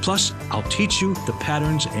 Plus, I'll teach you the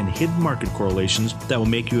patterns and hidden market correlations that will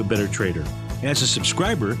make you a better trader. As a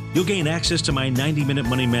subscriber, you'll gain access to my 90-minute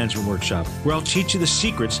money management workshop, where I'll teach you the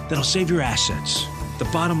secrets that'll save your assets. The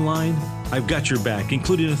bottom line, I've got your back,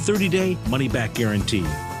 including a 30-day money-back guarantee.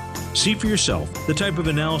 See for yourself the type of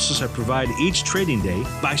analysis I provide each trading day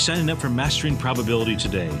by signing up for Mastering Probability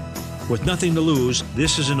today. With nothing to lose,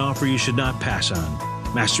 this is an offer you should not pass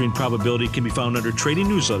on. Mastering Probability can be found under Trading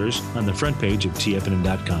Newsletters on the front page of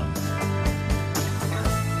TFNN.com.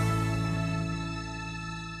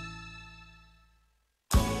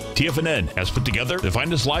 TFNN has put together the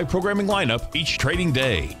finest live programming lineup each trading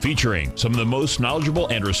day, featuring some of the most knowledgeable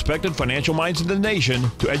and respected financial minds in the nation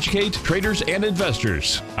to educate traders and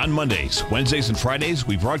investors. On Mondays, Wednesdays, and Fridays,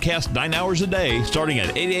 we broadcast 9 hours a day starting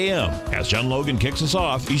at 8 a.m. as John Logan kicks us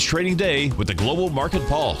off each trading day with the Global Market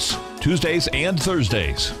Pulse. Tuesdays and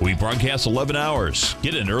Thursdays, we broadcast 11 hours.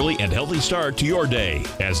 Get an early and healthy start to your day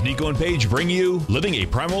as Nico and Paige bring you Living a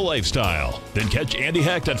Primal Lifestyle. Then catch Andy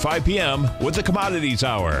Hecht at 5 p.m. with the Commodities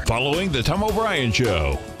Hour, following the Tom O'Brien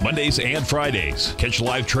Show. Mondays and Fridays, catch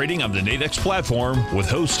live trading on the Nadex platform with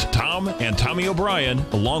host Tom and Tommy O'Brien,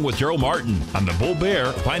 along with Daryl Martin on the Bull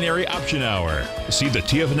Bear Binary Option Hour. See the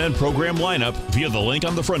TFNN program lineup via the link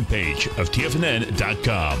on the front page of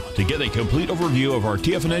TFNN.com to get a complete overview of our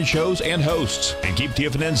TFNN shows and hosts, and keep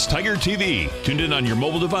TFNN's Tiger TV tuned in on your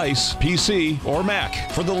mobile device, PC, or Mac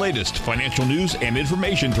for the latest financial news and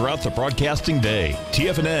information throughout the broadcasting day.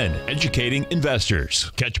 TFNN, educating investors.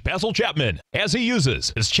 Catch Basil Chapman as he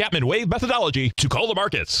uses his Chapman Wave methodology to call the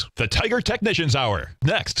markets. The Tiger Technicians Hour,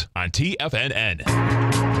 next on TFNN.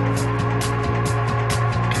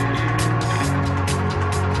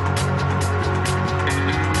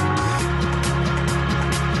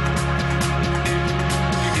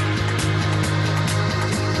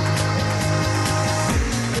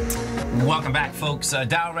 Welcome back, folks.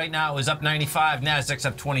 Dow right now is up 95, Nasdaq's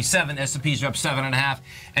up 27, S&Ps are up 7.5.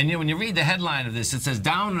 And you know, when you read the headline of this, it says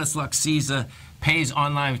Dow and its Lux Caesar pays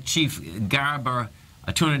online chief Garber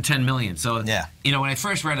 $210 million. So, yeah, you know, when I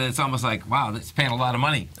first read it, it's almost like, wow, it's paying a lot of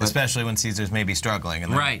money. Especially when Caesars may be struggling.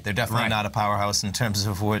 And they're definitely not a powerhouse in terms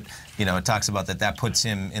of what, you know, it talks about that puts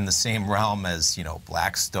him in the same realm as, you know,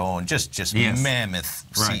 Blackstone, just mammoth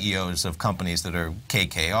CEOs of companies that are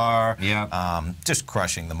KKR, just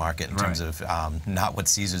crushing the market in terms of not what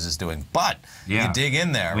Caesars is doing. But you dig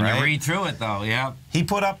in there, when you read through it, though, he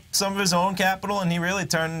put up some of his own capital, and he really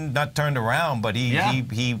not turned around, but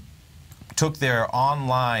he took their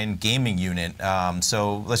online gaming unit.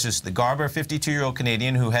 So let's just, the Garber, 52-year-old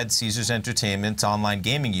Canadian who had Caesars Entertainment's online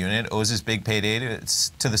gaming unit, owes his big payday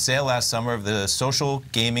to the sale last summer of the social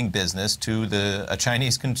gaming business to a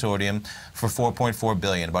Chinese consortium for $4.4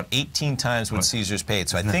 billion, about 18 times what Caesars paid.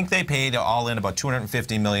 So I think they paid all in about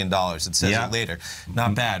 $250 million. It says it later.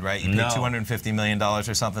 Not bad, right? You pay $250 million or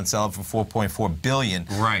something, sell it for $4.4 billion.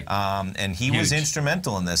 Right. And he was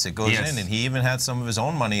instrumental in this. It goes in, and he even had some of his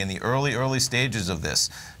own money in the early stages of this.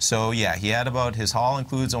 So yeah, he had about, his haul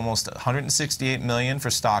includes almost $168 million for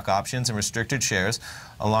stock options and restricted shares,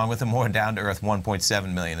 along with a more down-to-earth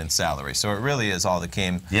 $1.7 million in salary. So it really is all that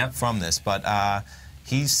came from this. But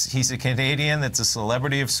he's a Canadian that's a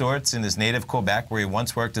celebrity of sorts in his native Quebec, where he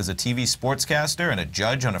once worked as a TV sportscaster and a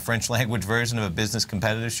judge on a French-language version of a business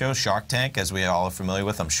competitive show, Shark Tank, as we all are familiar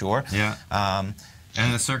with, I'm sure.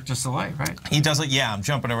 And the Cirque du Soleil, right? He does it, I'm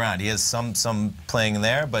jumping around. He has some playing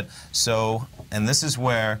there, but so, and this is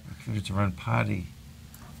where... I get to run Party.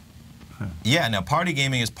 Yeah, now Party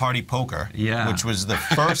Gaming is Party Poker, which was the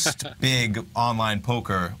first big online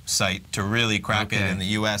poker site to really crack it in the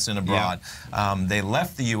U.S. and abroad. They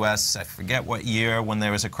left the U.S., I forget what year, when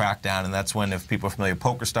there was a crackdown, and that's when, if people are familiar,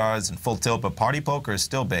 Poker Stars and Full Tilt, but Party Poker is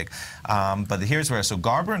still big. But here's where, so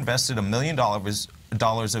Garber invested $1 million of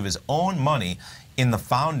his own money in the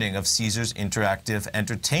founding of Caesars Interactive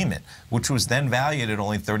Entertainment, which was then valued at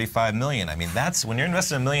only $35 million. I mean, that's, when you're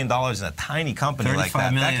investing $1 million in a tiny company like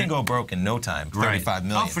that, that can go broke in no time. $35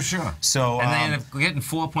 million. Oh, for sure. So, and they ended up getting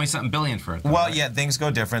 $4-point-something billion for it. Well, yeah, things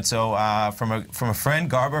go different. So, from a friend,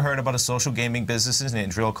 Garber heard about a social gaming business in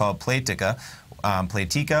Israel called Playtika.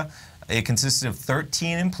 It consisted of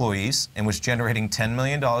 13 employees and was generating $10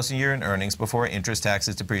 million a year in earnings before interest,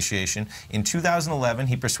 taxes, depreciation. In 2011,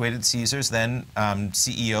 he persuaded Caesars then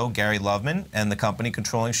CEO Gary Loveman and the company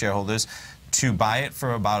controlling shareholders to buy it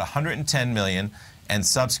for about $110 million. and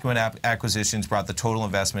subsequent acquisitions brought the total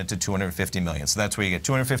investment to $250 million. So that's where you get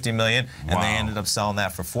 $250 million, and they ended up selling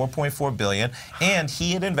that for $4.4 billion. And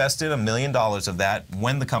he had invested $1 million of that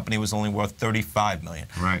when the company was only worth $35 million.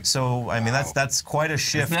 Right. So I mean, that's quite a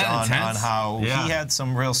shift on how he had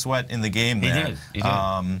some real sweat in the game there. He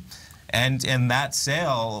did. And that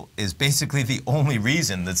sale is basically the only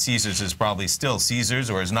reason that Caesars is probably still Caesars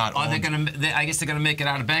or is not. I guess they're gonna make it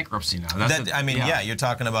out of bankruptcy now. You're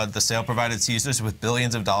talking about the sale provided Caesars with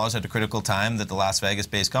billions of dollars at a critical time that the Las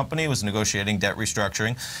Vegas-based company was negotiating debt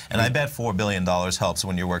restructuring, and I bet $4 billion helps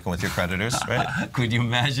when you're working with your creditors, right? Could you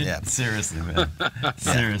imagine? Yeah. Seriously, man.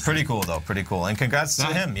 Seriously. Pretty cool though. Pretty cool. And congrats to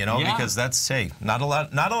him, because that's not a lot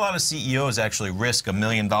of CEOs actually risk $1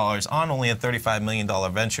 million on only a $35 million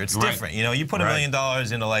venture. It's different. You put $1 million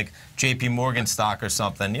into like JP Morgan stock or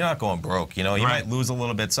something, you're not going broke. You might lose a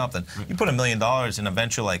little bit something. You put $1 million in a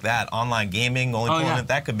venture like that, online gaming,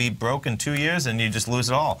 that could be broke in 2 years and you just lose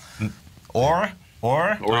it all. Or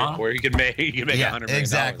you can make $100 million.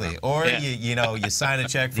 Exactly. Or you sign a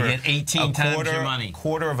check for you get 18 times your money.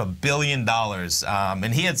 $250 million.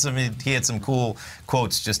 And he had some cool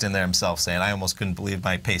quotes just in there himself saying, "I almost couldn't believe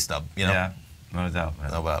my pay stub." Yeah, no doubt, man.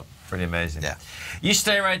 No doubt. Pretty amazing. Yeah. You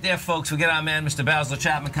stay right there, folks. We get our man, Mr. Basil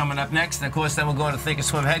Chapman, coming up next. And, of course, then we'll go to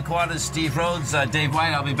Thinkorswim headquarters. Steve Rhodes, Dave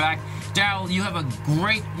White, I'll be back. Daryl, you have a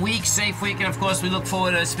great week, safe week. And, of course, we look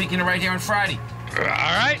forward to speaking to you right here on Friday. All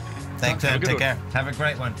right. Thanks, man. Take care. Have a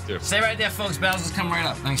great one. Sure. Stay right there, folks. Basil's coming right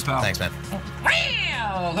up. Thanks, pal. Thanks, man.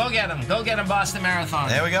 Go get him. Go get him, Boston Marathon.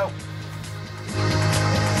 There we go.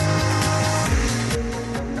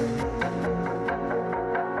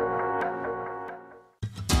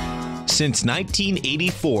 Since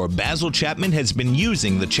 1984, Basil Chapman has been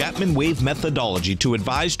using the Chapman Wave methodology to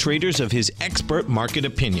advise traders of his expert market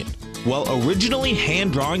opinion. While originally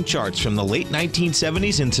hand-drawing charts from the late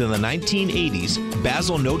 1970s into the 1980s,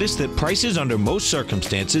 Basil noticed that prices under most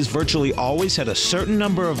circumstances virtually always had a certain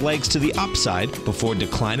number of legs to the upside before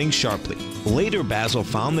declining sharply. Later, Basil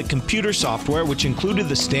found that computer software, which included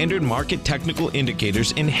the standard market technical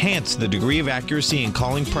indicators, enhanced the degree of accuracy in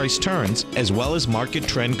calling price turns, as well as market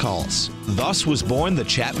trend calls. Thus was born the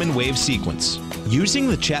Chapman Wave sequence. Using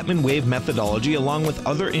the Chapman Wave methodology along with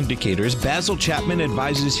other indicators, Basil Chapman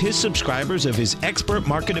advises his subscribers of his expert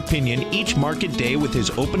market opinion each market day with his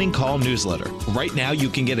opening call newsletter. Right now, you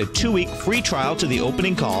can get a 2-week free trial to the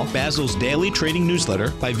opening call, Basil's daily trading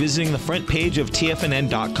newsletter, by visiting the front page of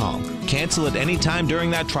TFNN.com. Cancel at any time during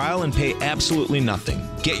that trial and pay absolutely nothing.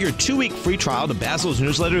 Get your 2-week free trial to Basil's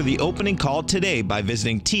newsletter, The Opening Call, today by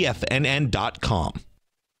visiting TFNN.com.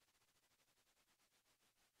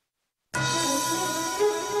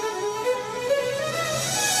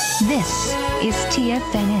 This is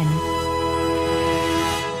TFNN.